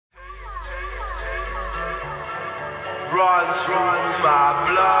runs through my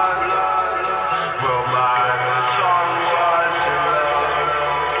blood. Well, my tongue was in love,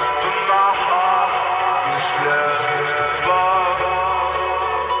 but my heart was left above.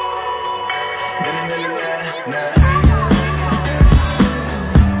 Na na na na na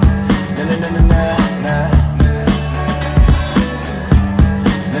na na na na na na na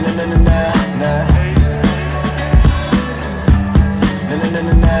na na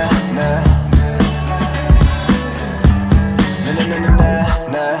na na na na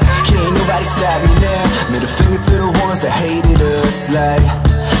na. Can't nobody stop me now. Middle finger to the ones that hated us. Like,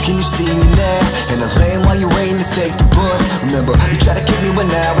 can you see me now? In the lane while you waiting to take the bus. Remember, you tried to kick me when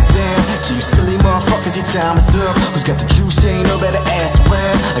I was down. So you silly motherfuckers, your time is up. Who's got the juice? You ain't no better ass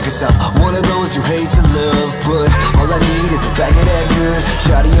around. I guess I'm one of those you hate to love, but all I need is a bag of that good.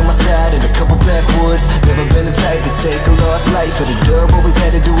 Shawty on my side and a couple backwoods. Never been the type to take a lost life for the dub. Always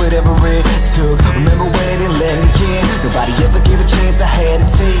had to do whatever it took. Remember when they didn't let me in? Nobody ever gave a chance I had to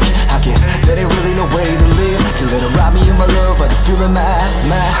take. I guess that ain't really no way to live. Can let them rob me of my love, but I'm feeling my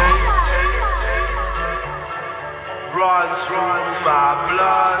runs through my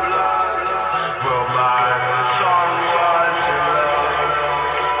blood. Well, my tongue was in love,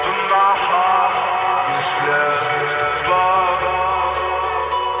 but my heart was left above.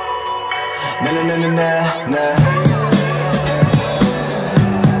 na na na na na.